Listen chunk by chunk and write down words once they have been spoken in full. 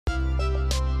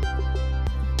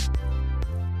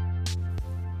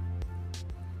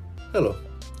Hello.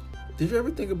 Did you ever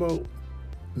think about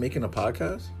making a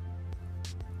podcast?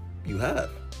 You have.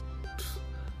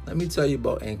 Let me tell you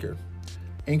about Anchor.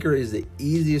 Anchor is the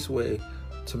easiest way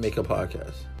to make a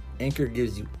podcast. Anchor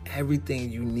gives you everything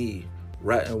you need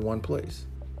right in one place.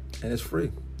 And it's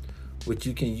free, which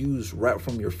you can use right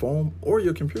from your phone or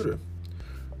your computer.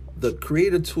 The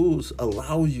creative tools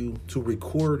allow you to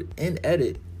record and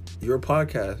edit your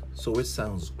podcast so it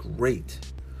sounds great.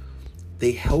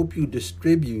 They help you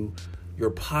distribute your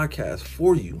podcast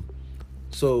for you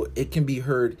so it can be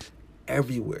heard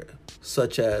everywhere,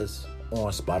 such as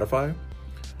on Spotify,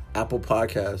 Apple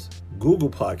Podcasts,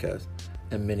 Google Podcasts,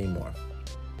 and many more.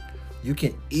 You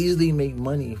can easily make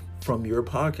money from your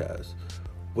podcast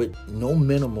with no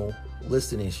minimal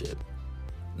listenership.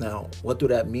 Now, what do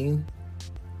that mean?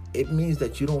 It means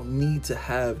that you don't need to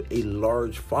have a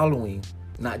large following,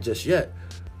 not just yet,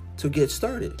 to get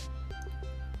started.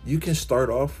 You can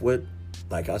start off with,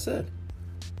 like I said,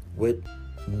 with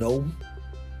no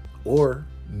or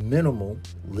minimal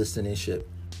listenership.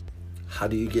 How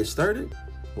do you get started?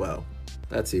 Well,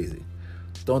 that's easy.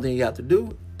 The only thing you have to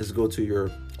do is go to your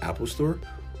Apple Store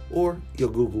or your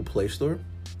Google Play Store,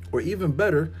 or even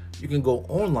better, you can go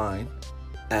online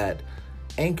at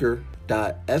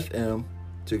anchor.fm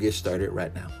to get started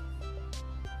right now.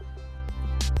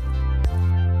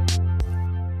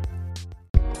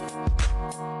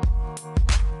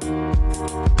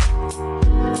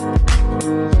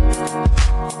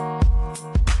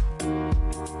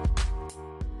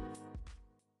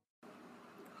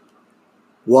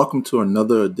 Welcome to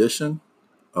another edition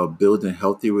of Building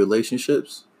Healthy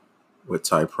Relationships with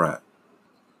Ty Pratt.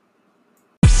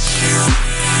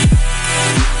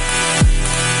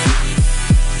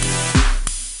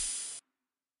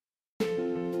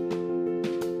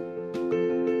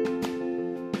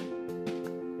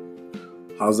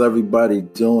 How's everybody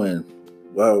doing?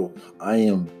 Well, I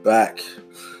am back.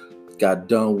 Got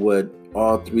done with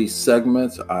all 3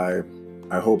 segments. I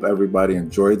hope everybody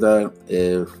enjoyed that.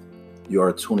 If you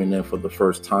are tuning in for the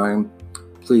first time,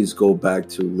 please go back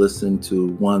to listen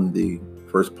to the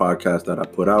first podcast that I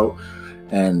put out,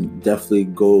 and definitely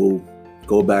go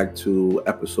back to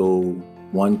episode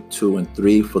 1, 2, and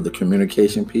 3 for the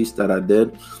communication piece that I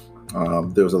did.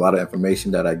 There was a lot of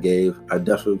information that I gave. I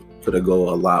definitely could have go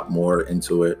a lot more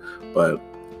into it, but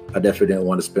I definitely didn't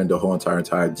want to spend the whole entire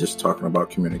time just talking about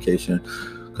communication,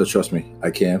 because trust me,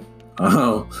 I can.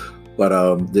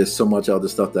 But there's so much other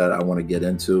stuff that I want to get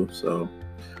into. So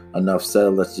enough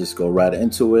said, let's just go right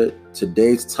into it.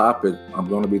 Today's topic, I'm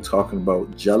going to be talking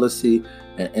about jealousy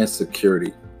and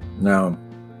insecurity. Now,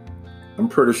 I'm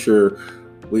pretty sure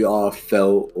we all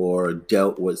felt or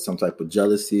dealt with some type of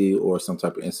jealousy or some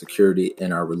type of insecurity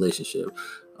in our relationship,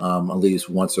 at least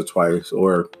once or twice,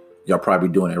 or y'all probably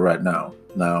doing it right now.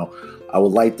 Now, I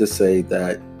would like to say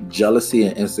that jealousy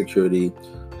and insecurity,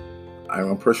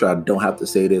 I'm pretty sure I don't have to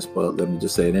say this, but let me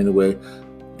just say it anyway.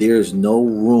 There's no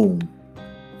room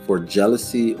for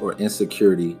jealousy or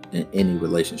insecurity in any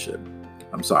relationship.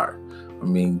 I'm sorry. I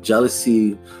mean,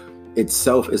 jealousy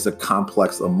itself is a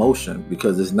complex emotion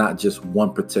because it's not just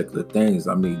one particular thing.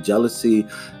 I mean, jealousy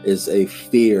is a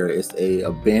fear, it's a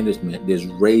abandonment, there's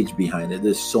rage behind it.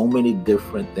 There's so many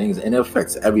different things, and it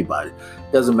affects everybody.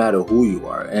 It doesn't matter who you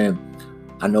are. And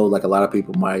I know like a lot of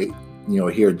people might,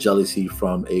 hear jealousy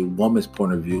from a woman's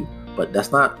point of view, but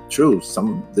that's not true.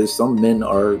 There's some men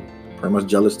are pretty much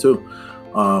jealous too.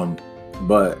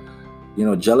 But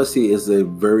jealousy is a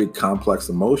very complex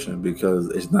emotion because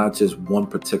it's not just one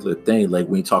particular thing. Like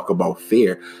when you talk about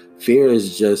fear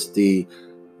is just the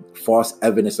false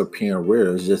evidence appearing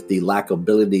real. It's just the lack of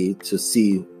ability to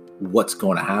see what's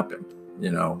going to happen.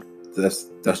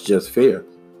 That's just fear.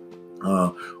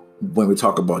 When we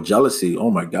talk about jealousy,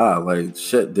 oh my God, like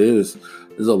shit, there's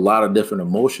a lot of different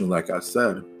emotions, like I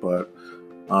said, but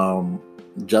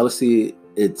jealousy,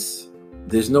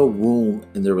 there's no room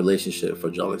in the relationship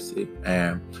for jealousy.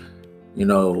 And,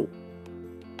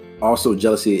 also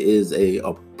jealousy is a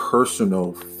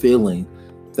personal feeling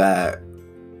that,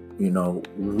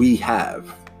 we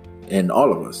have in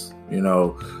all of us,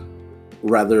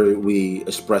 whether we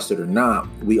express it or not,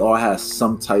 we all have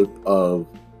some type of,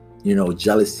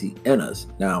 jealousy in us.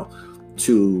 Now,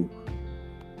 to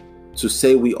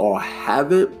say we all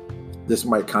have it, this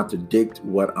might contradict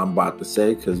what I'm about to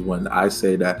say, because when I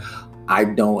say that I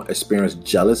don't experience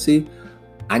jealousy,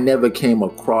 I never came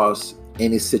across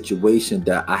any situation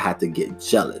that I had to get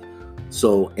jealous.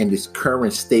 So in this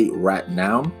current state right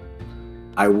now,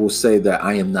 I will say that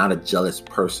I am not a jealous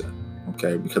person,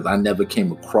 okay? Because I never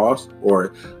came across,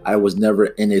 or I was never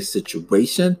in a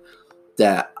situation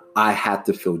that I had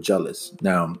to feel jealous.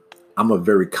 Now, I'm a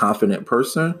very confident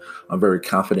person. I'm very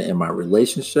confident in my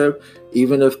relationship.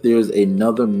 Even if there's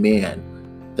another man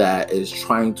that is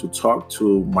trying to talk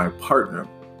to my partner,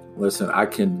 listen, I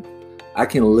can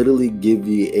literally give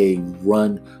you a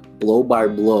run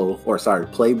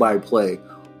play by play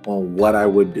on what I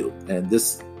would do. And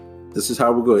this is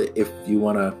how we go. If you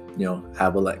want to,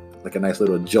 have a nice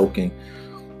little joking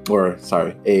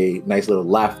a nice little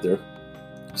laughter.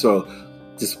 So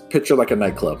just picture like a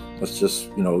nightclub. Let's just,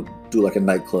 do like a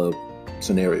nightclub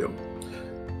scenario.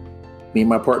 Me and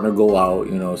my partner go out,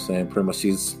 saying pretty much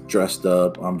she's dressed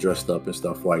up, I'm dressed up and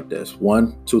stuff like this.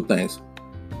 2 things.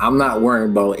 I'm not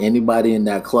worrying about anybody in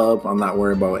that club. I'm not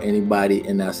worrying about anybody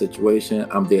in that situation.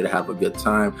 I'm there to have a good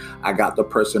time. I got the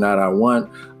person that I want.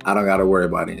 I don't got to worry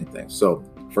about anything. So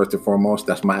first and foremost,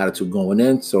 that's my attitude going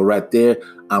in. So right there,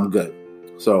 I'm good.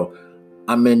 So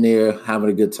I'm in there having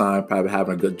a good time, probably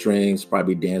having a good drinks,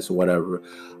 probably dancing, whatever.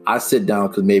 I sit down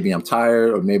because maybe I'm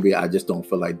tired or maybe I just don't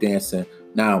feel like dancing.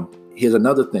 Now, here's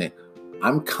another thing.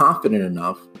 I'm confident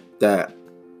enough that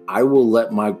I will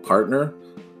let my partner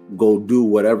go do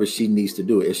whatever she needs to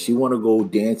do. If she want to go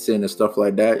dancing and stuff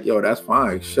like that, that's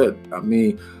fine. Shit.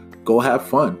 Go have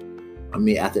fun.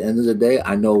 At the end of the day,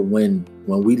 I know when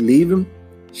we leaving,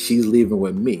 she's leaving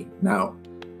with me. Now,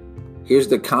 here's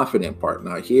the confident part.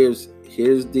 Now, here's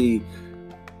the,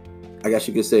 I guess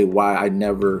you could say, why I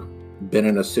never been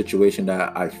in a situation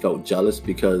that I felt jealous,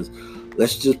 because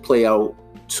let's just play out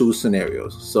 2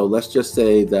 scenarios. So let's just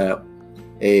say that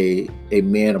a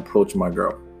man approached my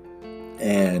girl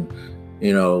and,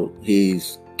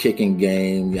 he's kicking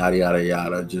game, yada, yada,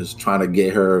 yada, just trying to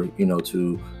get her,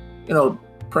 to,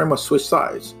 pretty much switch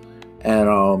sides.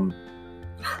 And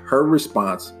her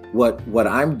response, what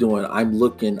I'm doing, I'm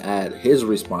looking at his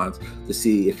response to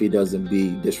see if he doesn't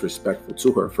be disrespectful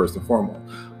to her, first and foremost.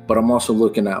 But I'm also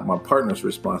looking at my partner's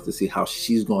response to see how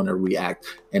she's going to react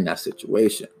in that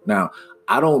situation. Now,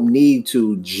 I don't need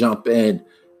to jump in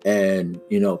and,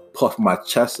 puff my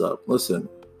chest up. Listen,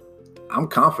 I'm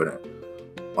confident.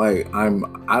 I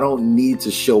don't need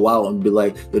to show out and be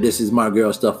like, this is my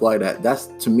girl, stuff like that.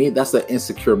 To me, that's an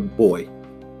insecure boy.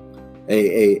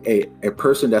 A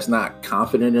person that's not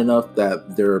confident enough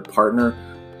that their partner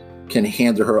can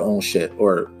handle her own shit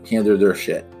or handle their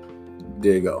shit.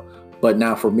 There you go. But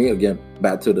now for me, again,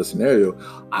 back to the scenario,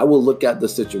 I will look at the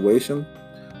situation.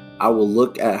 I will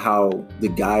look at how the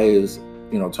guy is,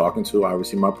 talking to,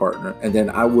 obviously, my partner. And then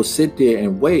I will sit there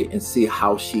and wait and see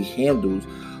how she handles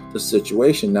the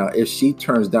situation. Now, if she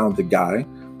turns down the guy,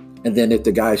 and then if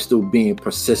the guy is still being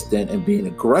persistent and being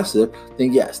aggressive,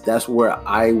 then yes, that's where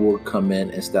I will come in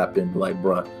and step in and be like,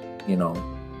 bruh,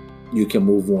 you can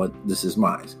move on. This is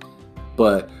mine.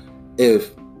 But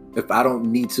if I don't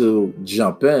need to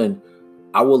jump in,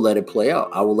 I will let it play out.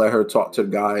 I will let her talk to the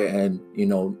guy and,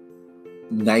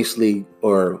 nicely,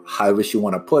 or however she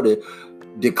want to put it,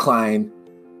 decline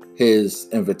his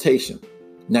invitation.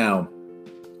 Now,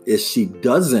 if she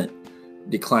doesn't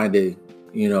decline the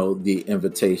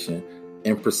invitation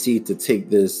and proceed to take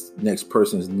this next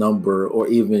person's number, or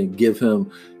even give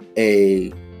him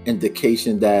a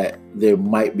indication that there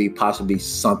might be possibly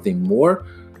something more,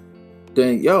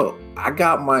 then I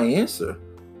got my answer.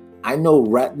 I know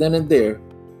right then and there,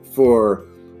 for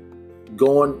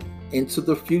going into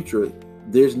the future,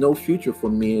 there's no future for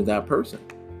me and that person.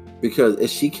 Because if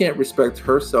she can't respect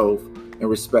herself and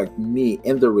respect me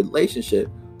in the relationship,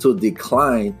 to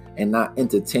decline and not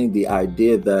entertain the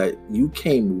idea that you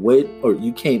came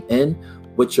in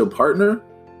with your partner,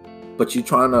 but you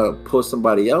trying to pull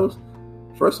somebody else.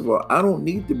 First of all, I don't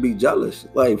need to be jealous.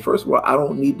 First of all, I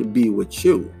don't need to be with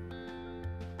you.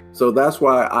 So that's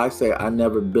why I say I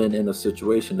never been in a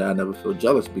situation that I never feel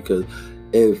jealous, because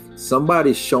if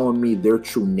somebody's showing me their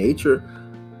true nature,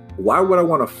 why would I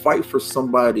want to fight for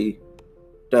somebody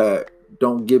that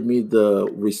don't give me the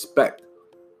respect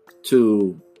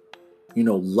to,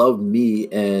 love me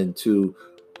and to,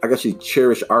 I guess, you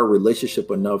cherish our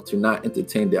relationship enough to not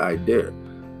entertain the idea?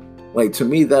 To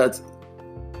me, that's,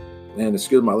 and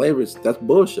excuse my language, that's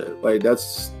bullshit.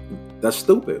 That's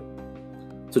stupid.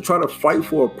 To try to fight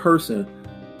for a person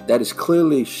that is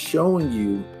clearly showing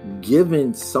you,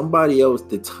 giving somebody else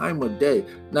the time of day.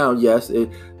 Now, yes,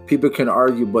 people can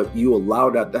argue, but you allow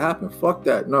that to happen. Fuck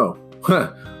that. No,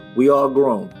 we all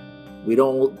grown. We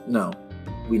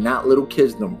not little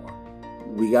kids no more.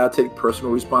 We got to take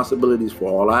personal responsibilities for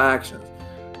all our actions.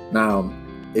 Now,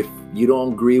 if you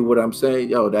don't agree with what I'm saying,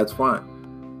 that's fine.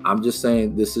 I'm just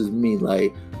saying, this is me.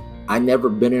 I never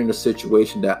been in a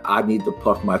situation that I need to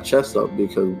puff my chest up,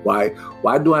 because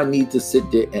why do I need to sit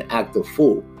there and act a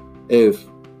fool? If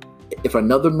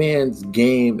another man's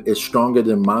game is stronger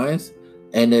than mine,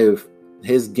 and if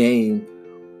his game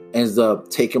ends up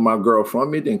taking my girl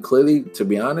from me, then clearly, to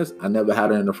be honest, I never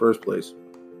had her in the first place.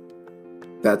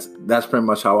 That's pretty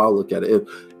much how I look at it.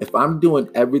 If I'm doing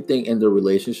everything in the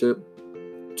relationship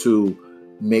to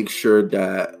make sure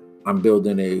that I'm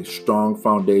building a strong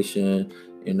foundation,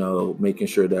 making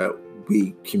sure that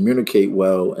we communicate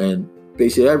well, and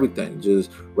basically everything, just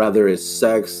rather it's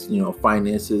sex,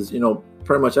 finances,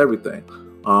 pretty much everything.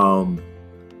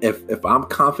 If I'm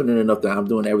confident enough that I'm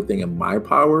doing everything in my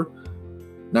power,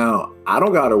 now I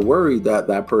don't got to worry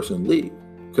that person leave,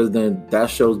 because then that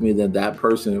shows me that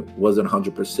person wasn't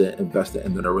 100% invested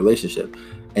in the relationship.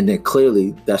 And then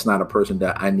clearly that's not a person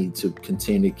that I need to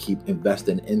continue to keep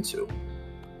investing into.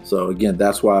 So again,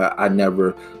 that's why I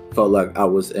never felt like I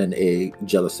was in a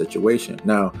jealous situation.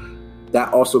 Now,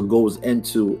 that also goes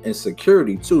into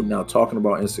insecurity too. Now, talking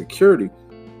about insecurity,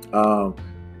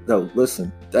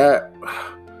 listen,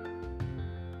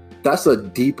 that's a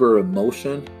deeper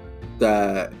emotion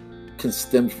that can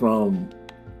stem from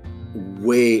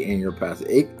way in your past.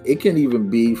 It can even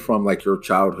be from like your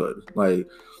childhood. Like,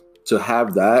 to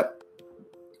have that,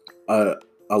 a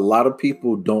lot of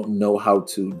people don't know how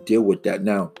to deal with that.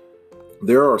 Now,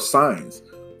 there are signs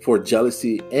for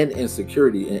jealousy and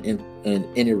insecurity in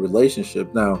any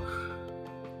relationship. Now,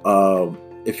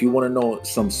 if you want to know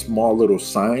some small little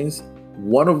signs,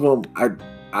 one of them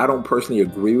I don't personally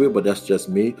agree with, but that's just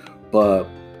me. But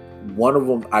one of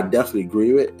them I definitely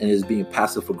agree with, and is being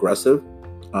passive aggressive.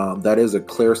 That is a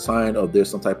clear sign of there's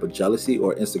some type of jealousy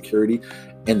or insecurity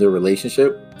in the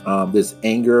relationship. There's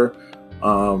anger,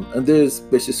 and there's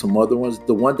basically some other ones.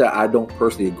 The one that I don't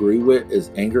personally agree with is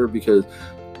anger, because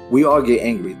we all get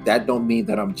angry. That don't mean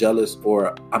that I'm jealous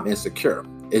or I'm insecure.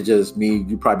 It just means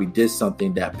you probably did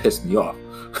something that pissed me off.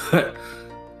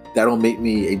 That don't make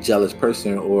me a jealous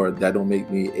person, or that don't make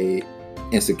me a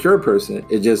insecure person.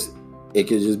 It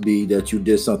could just be that you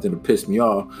did something to piss me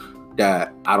off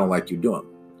that I don't like you doing.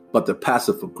 But the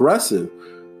passive aggressive,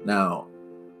 now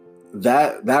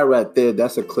that right there,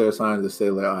 that's a clear sign to say,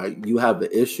 like, all right, you have the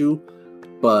issue,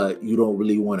 but you don't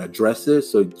really want to address it.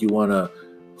 So you want to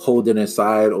hold it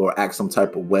inside or act some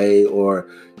type of way, or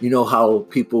how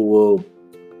people will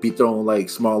be throwing like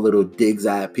small little digs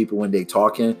at people when they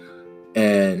talking,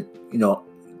 and you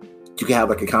can have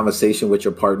like a conversation with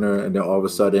your partner, and then all of a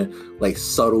sudden, like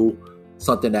subtle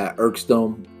something that irks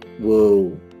them,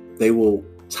 they will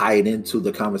tie it into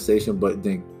the conversation, but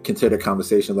then consider the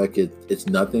conversation like it's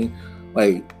nothing.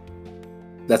 Like,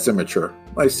 that's immature.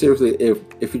 Like, seriously,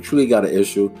 if you truly got an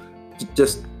issue,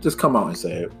 just come out and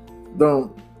say it.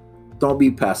 Don't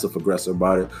be passive aggressive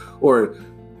about it, or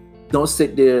don't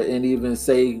sit there and even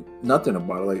say nothing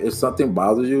about it. Like, if something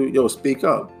bothers you, speak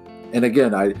up. And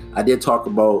again, I did talk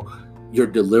about your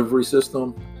delivery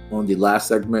system on the last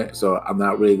segment, so I'm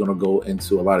not really going to go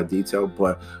into a lot of detail,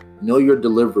 but know your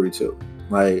delivery too.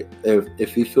 Like,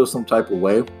 if you feel some type of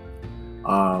way,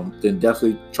 then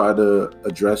definitely try to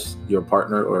address your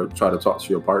partner, or try to talk to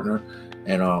your partner,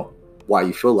 and why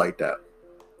you feel like that,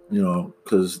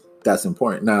 because that's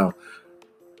important. Now,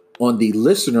 on the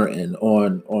listener end,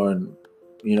 on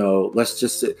let's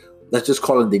just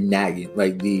call it the nagging,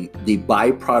 like the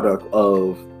byproduct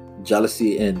of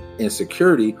jealousy and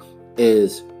insecurity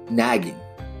is nagging,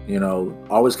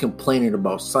 always complaining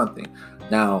about something.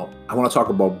 Now, I want to talk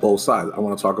about both sides. I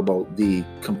want to talk about the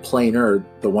complainer,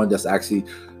 the one that's actually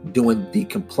doing the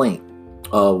complaint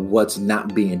of what's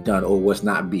not being done or what's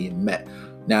not being met.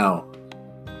 Now,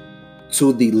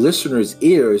 to the listener's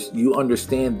ears, you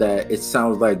understand that it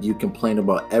sounds like you complain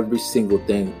about every single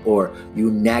thing, or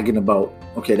you nagging about,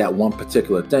 okay, that one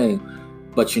particular thing,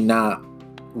 but you're not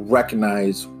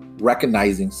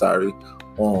recognizing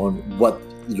on what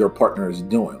your partner is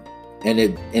doing. And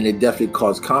it definitely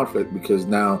caused conflict, because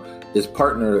now this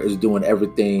partner is doing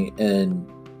everything in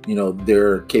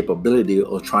their capability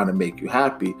of trying to make you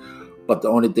happy, but the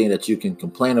only thing that you can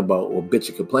complain about or bitch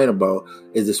and complain about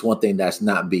is this one thing that's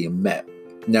not being met.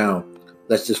 Now,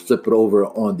 let's just flip it over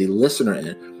on the listener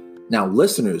end. Now,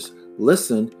 listeners,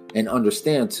 listen and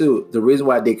understand too, the reason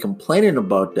why they complaining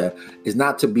about that is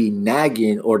not to be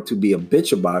nagging or to be a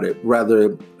bitch about it.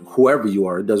 Rather, whoever you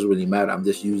are, it doesn't really matter. I'm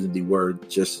just using the word,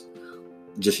 just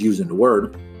using the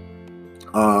word.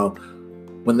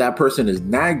 When that person is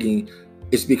nagging,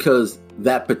 it's because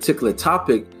that particular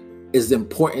topic is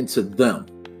important to them.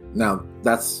 Now,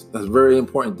 that's very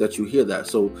important that you hear that.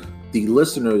 So the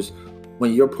listeners,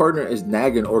 when your partner is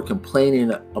nagging or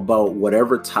complaining about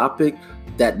whatever topic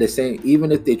that they're saying, even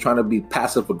if they're trying to be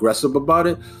passive aggressive about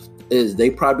it, is they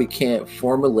probably can't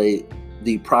formulate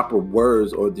the proper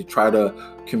words, or to try to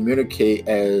communicate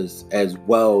as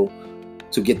well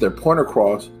to get their point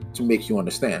across, to make you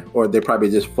understand, or they're probably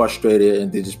just frustrated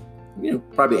and they just,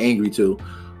 probably angry too.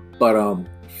 But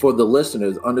for the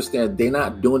listeners, understand they're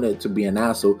not doing it to be an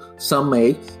asshole. Some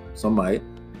might,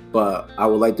 but I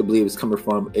would like to believe it's coming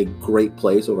from a great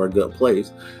place or a good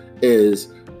place. Is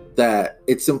that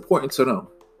it's important to them,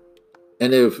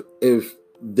 and if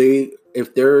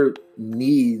their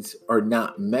needs are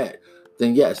not met,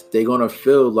 then yes, they're gonna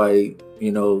feel like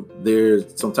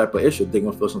there's some type of issue. They're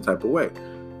gonna feel some type of way,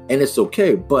 and it's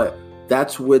okay. But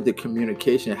that's where the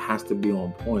communication has to be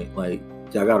on point. Like,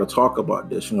 y'all got to talk about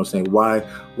this. Saying why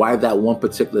that one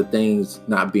particular thing's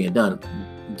not being done.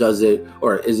 Does it,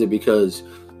 or is it because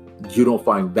you don't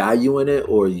find value in it,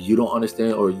 or you don't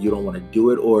understand, or you don't want to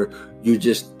do it, or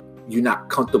you're not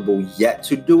comfortable yet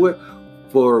to do it?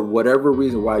 For whatever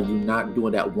reason why you're not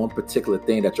doing that one particular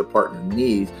thing that your partner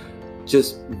needs,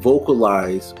 just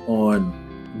vocalize on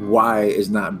why it's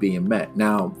not being met.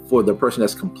 Now, for the person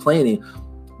that's complaining,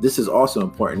 this is also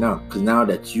important now, because now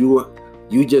that you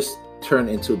just turn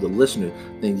into the listener,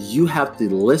 then you have to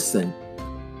listen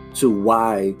to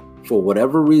why, for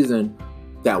whatever reason,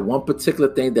 that one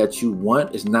particular thing that you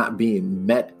want is not being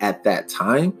met at that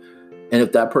time. And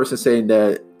if that person's saying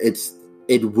that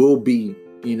it will be,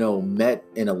 met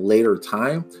in a later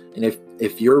time, and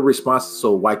if your response is,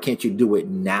 so why can't you do it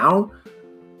now?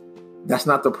 That's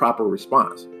not the proper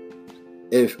response.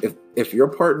 If your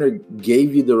partner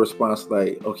gave you the response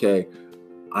like, okay,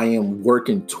 I am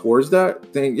working towards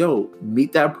that, then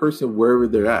meet that person wherever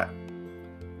they're at.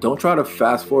 Don't try to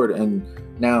fast forward. And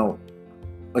now,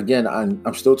 again,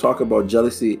 I'm still talking about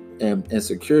jealousy and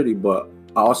insecurity, but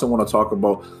I also want to talk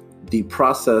about the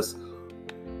process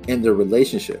in the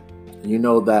relationship.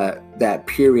 That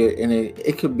period, and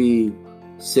it could be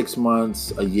 6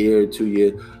 months, a year, 2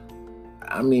 years.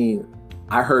 I mean,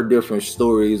 I heard different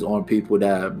stories on people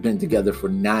that have been together for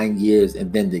 9 years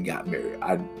and then they got married.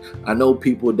 I know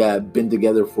people that have been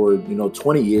together for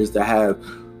 20 years that have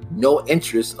no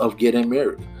interest of getting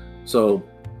married. So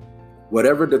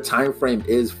whatever the time frame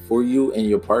is for you and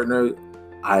your partner,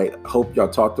 I hope y'all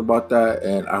talked about that,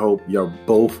 and I hope y'all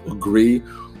both agree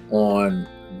on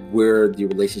where the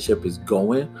relationship is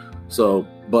going. So,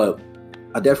 but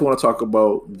I definitely want to talk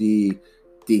about the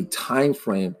time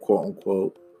frame, quote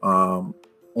unquote,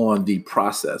 on the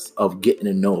process of getting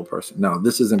to know a person. Now,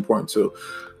 this is important too,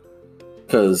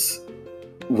 because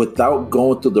without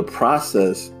going through the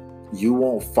process, you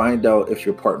won't find out if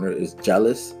your partner is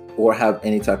jealous or have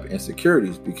any type of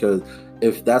insecurities. Because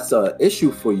if that's an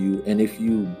issue for you, and if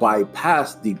you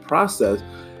bypass the process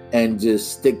and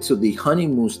just stick to the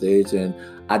honeymoon stage, and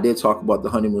I did talk about the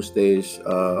honeymoon stage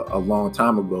a long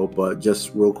time ago, but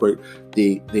just real quick,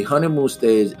 the honeymoon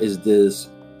stage is this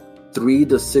 3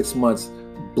 to 6 months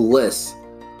bliss,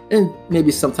 and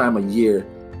maybe sometime a year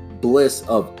bliss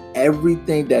of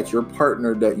everything that your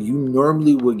partner that you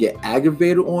normally would get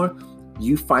aggravated on,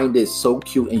 you find it so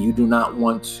cute, and you do not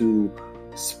want to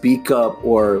speak up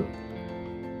or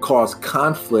cause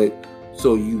conflict.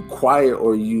 So you quiet,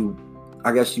 or you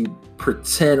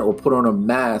pretend or put on a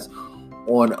mask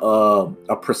on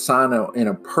a persona in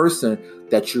a person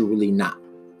that you're really not.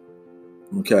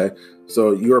 Okay,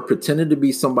 so you're pretending to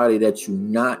be somebody that you're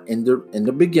not in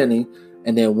the beginning,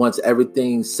 and then once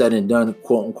everything's said and done,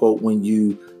 quote unquote, when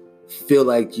you feel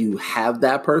like you have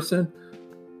that person,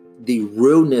 the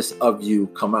realness of you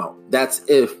come out. That's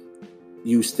if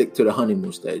you stick to the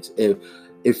honeymoon stage.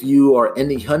 If you are in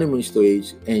the honeymoon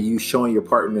stage and you showing your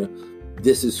partner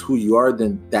this is who you are,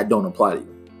 then that don't apply to you.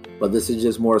 But this is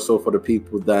just more so for the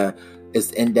people that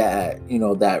is in that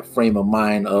that frame of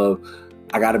mind of,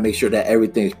 I got to make sure that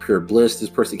everything's pure bliss. This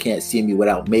person can't see me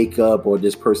without makeup, or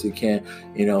this person can't,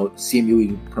 see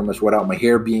me pretty much without my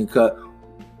hair being cut.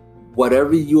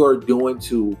 Whatever you are doing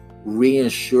to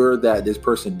reassure that this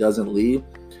person doesn't leave,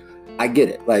 I get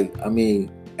it. Like, I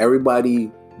mean,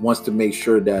 everybody wants to make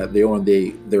sure that they're on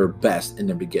their best in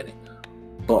the beginning.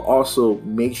 But also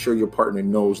make sure your partner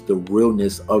knows the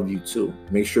realness of you too.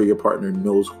 Make sure your partner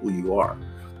knows who you are.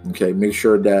 Okay, make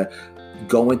sure that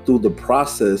going through the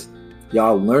process,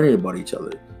 y'all learning about each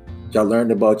other. Y'all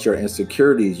learned about your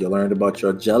insecurities. You learned about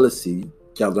your jealousy.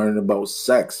 Y'all learned about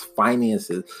sex,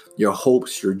 finances, your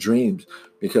hopes, your dreams.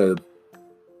 Because,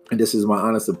 and this is my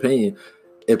honest opinion,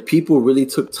 if people really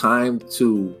took time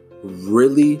to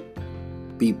really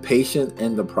be patient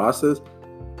in the process,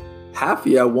 half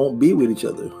of y'all won't be with each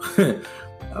other.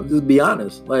 I'll just be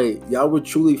honest. Like, y'all would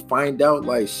truly find out,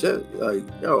 like, shit, like,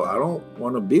 yo, I don't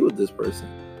want to be with this person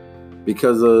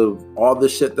because of all the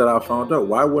shit that I found out.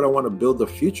 Why would I want to build a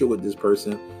future with this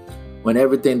person when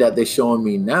everything that they're showing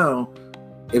me now,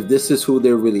 if this is who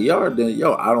they really are, then,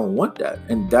 yo, I don't want that.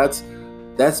 And that's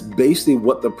That's basically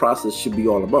what the process should be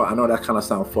all about. I know that kind of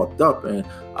sounds fucked up, and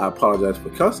I apologize for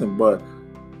cussing, but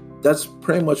that's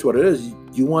pretty much what it is.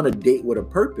 You want to date with a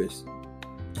purpose.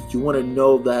 You want to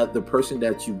know that the person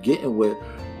that you getting with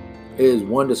is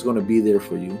one that's going to be there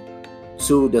for you,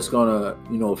 two that's going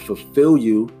to, fulfill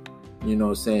you,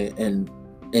 saying, and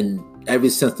in every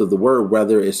sense of the word,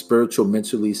 whether it's spiritual,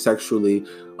 mentally, sexually,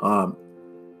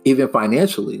 even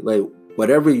financially, like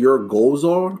whatever your goals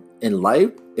are in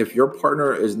life, if your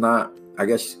partner is not,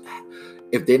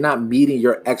 if they're not meeting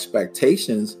your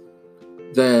expectations,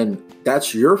 then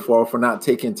that's your fault for not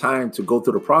taking time to go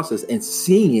through the process and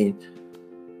seeing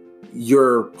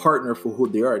your partner for who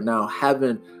they are. Now,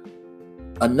 having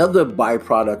another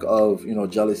byproduct of,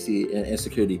 jealousy and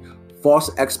insecurity, false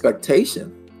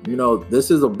expectation.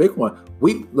 This is a big one.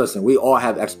 We all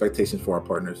have expectations for our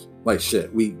partners. Like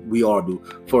shit, we all do.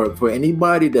 For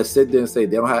anybody that sit there and say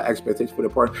they don't have expectations for their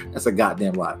partner, that's a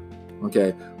goddamn lie.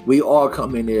 Okay, we all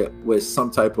come in there with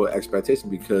some type of expectation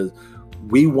because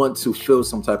we want to feel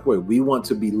some type of way. We want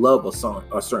to be loved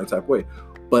a certain type of way.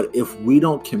 But if we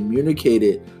don't communicate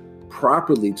it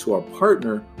properly to our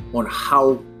partner on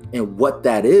how and what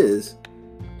that is,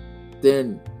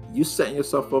 then you're setting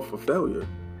yourself up for failure.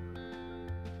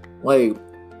 Like,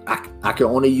 I can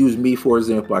only use me, for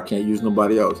example. I can't use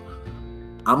nobody else.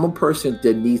 I'm a person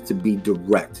that needs to be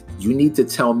direct. You need to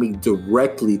tell me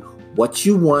directly what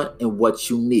you want and what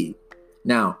you need.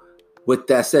 Now, with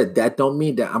that said, that don't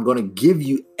mean that I'm going to give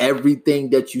you everything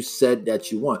that you said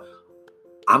that you want.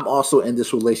 I'm also in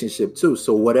this relationship too.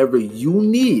 So whatever you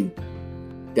need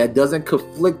that doesn't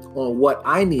conflict on what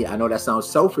I need. I know that sounds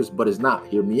selfish, but it's not.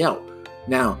 Hear me out.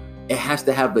 Now, it has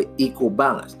to have an equal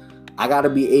balance. I got to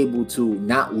be able to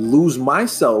not lose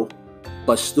myself,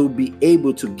 but still be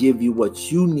able to give you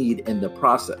what you need in the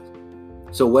process.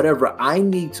 So whatever I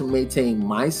need to maintain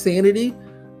my sanity,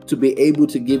 to be able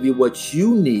to give you what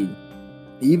you need,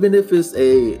 even if it's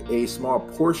a small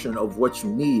portion of what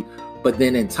you need, but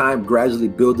then in time gradually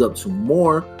build up to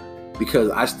more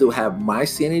because I still have my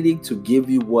sanity to give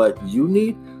you what you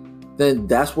need, then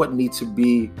that's what needs to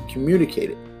be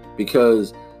communicated,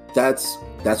 because that's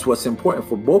what's important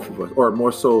for both of us, or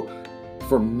more so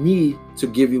for me to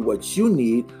give you what you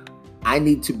need. I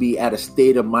need to be at a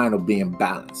state of mind of being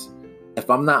balanced. If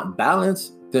I'm not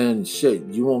balanced, then shit,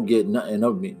 you won't get nothing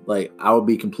of me. Like, I will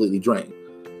be completely drained.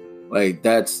 Like,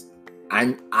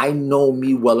 I know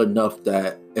me well enough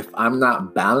that if I'm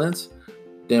not balanced,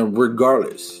 then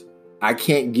regardless, I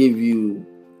can't give you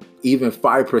even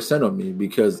 5% of me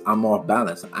because I'm off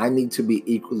balance. I need to be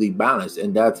equally balanced.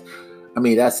 And that's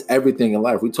everything in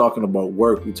life. We're talking about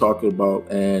work. We're talking about,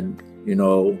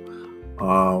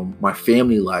 my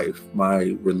family life,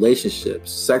 my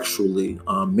relationships, sexually,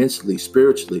 mentally,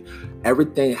 spiritually.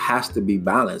 Everything has to be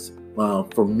balanced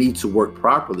for me to work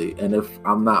properly. And if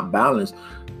I'm not balanced,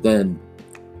 then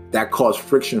that causes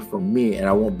friction for me, and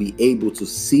I won't be able to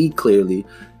see clearly,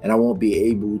 and I won't be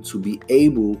able to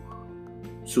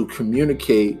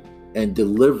communicate and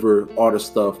deliver all the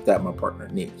stuff that my partner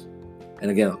needs.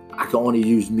 And again, I can only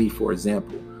use me for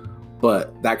example,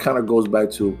 but that kind of goes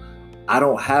back to, I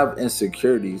don't have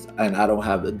insecurities and I don't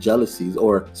have the jealousies,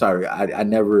 I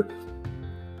never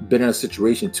been in a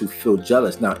situation to feel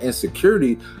jealous. Now,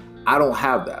 insecurity, I don't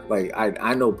have that. Like,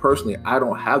 I know personally, I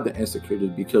don't have the insecurity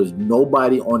because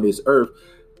nobody on this earth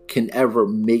can ever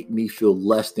make me feel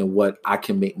less than what I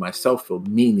can make myself feel,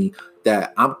 meaning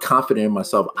that I'm confident in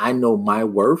myself. I know my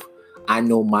worth. I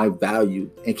know my value,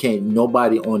 and can't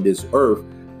nobody on this earth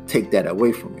take that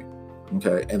away from me.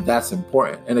 Okay. And that's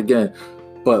important. And again,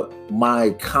 but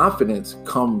my confidence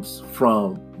comes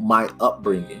from my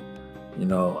upbringing.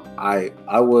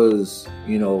 I was,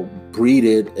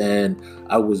 breeded and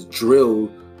I was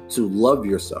drilled to love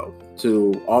yourself,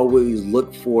 to always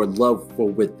look for love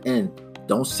from within.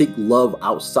 Don't seek love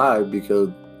outside, because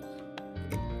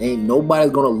ain't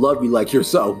nobody's going to love you like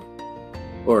yourself.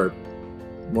 Or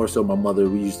more so, my mother,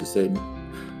 we used to say,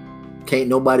 can't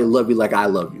nobody love you like I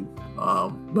love you.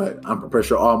 But I'm pretty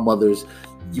sure all mothers,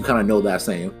 you kind of know that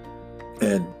saying.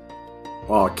 And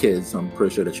all kids, I'm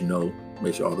pretty sure that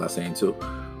make sure all that saying too.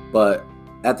 But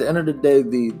at the end of the day,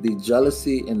 the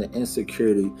jealousy and the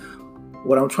insecurity,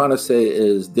 what I'm trying to say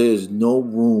is there's no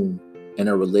room in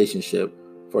a relationship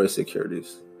for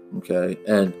insecurities. Okay.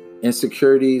 And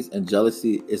insecurities and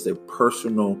jealousy is a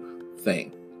personal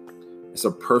thing. It's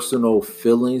a personal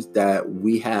feelings that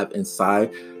we have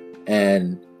inside,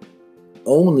 and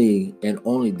only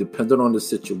depending on the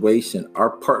situation,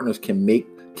 our partners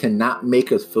cannot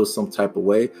make us feel some type of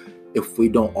way if we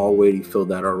don't already feel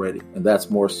that already. And that's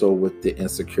more so with the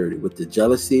insecurity. With the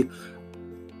jealousy,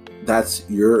 that's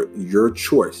your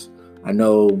choice. I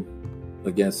know,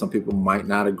 again, some people might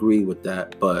not agree with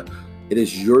that, but it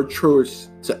is your choice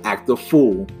to act a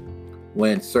fool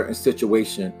when certain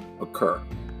situations occur.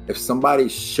 If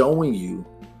somebody's showing you,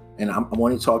 and I'm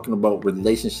only talking about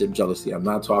relationship jealousy. I'm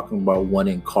not talking about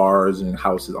wanting cars and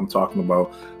houses. I'm talking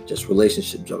about just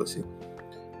relationship jealousy.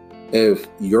 If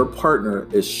your partner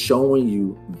is showing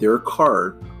you their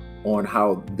card on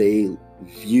how they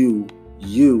view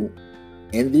you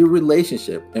in the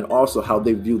relationship and also how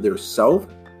they view their self,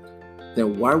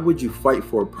 then why would you fight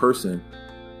for a person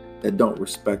that don't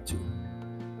respect you?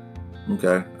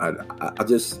 Okay, I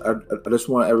just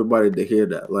want everybody to hear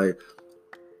that. Like,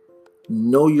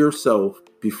 know yourself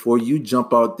before you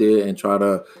jump out there and try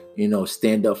to,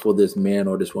 stand up for this man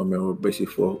or this woman or basically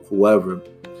for whoever.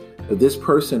 If this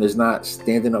person is not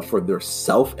standing up for their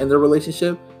self in the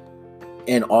relationship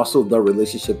and also the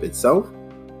relationship itself,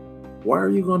 why are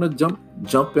you going to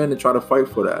jump in and try to fight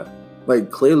for that? Like,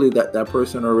 clearly that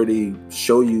person already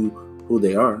show you who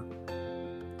they are.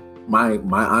 My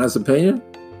honest opinion,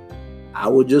 I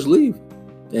would just leave.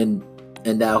 And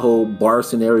that whole bar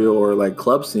scenario or like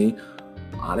club scene,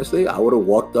 honestly, I would have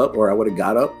walked up or I would have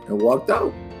got up and walked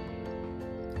out.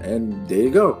 And there you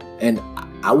go. And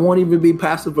I won't even be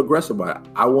passive aggressive about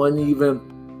it. I wouldn't even,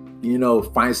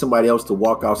 find somebody else to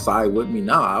walk outside with me.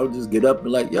 No, I would just get up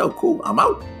and like, yo, cool, I'm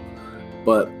out.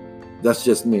 But that's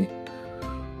just me.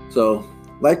 So,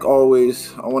 like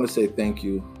always, I want to say thank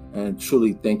you and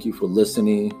truly thank you for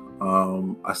listening.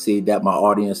 I see that my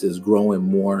audience is growing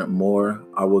more and more.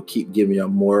 I will keep giving you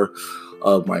more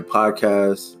of my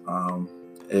podcast.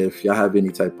 If y'all have any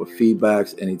type of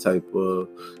feedbacks, any type of,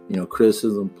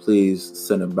 criticism, please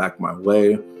send it back my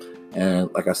way.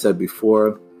 And like I said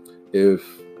before, if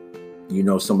you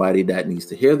know somebody that needs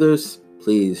to hear this,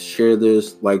 please share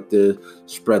this, like this,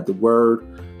 spread the word.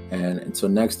 And until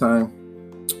next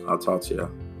time, I'll talk to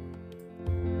you.